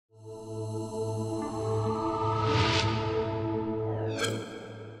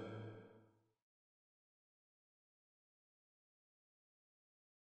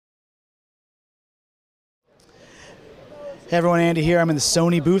Hey everyone, Andy here. I'm in the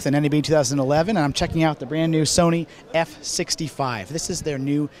Sony booth in NAB 2011 and I'm checking out the brand new Sony F65. This is their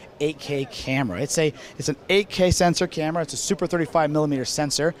new 8K camera. It's an 8K sensor camera. It's a super 35mm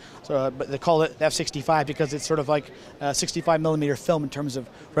sensor. So, but they call it F65 because it's sort of like a 65mm film in terms of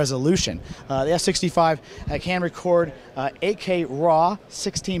resolution. The F65 can record 8K RAW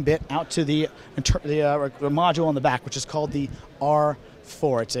 16-bit out to the module on the back, which is called the R4.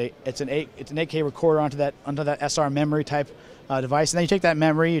 It's an 8K recorder onto that SR memory type device, and then you take that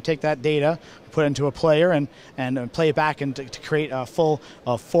memory, you take that data, put it into a player, and play it back and to create a full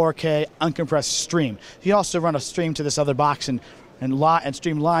 4K uncompressed stream. You can also run a stream to this other box and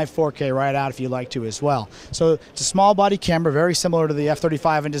stream live 4K right out if you like to as well. So it's a small body camera, very similar to the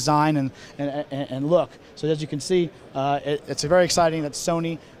F35 in design and look. So as you can see, it's very exciting that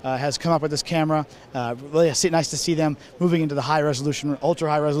Sony has come up with this camera. Really nice to see them moving into the high resolution, ultra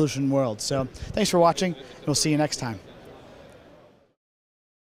high resolution world. So thanks for watching, and we'll see you next time.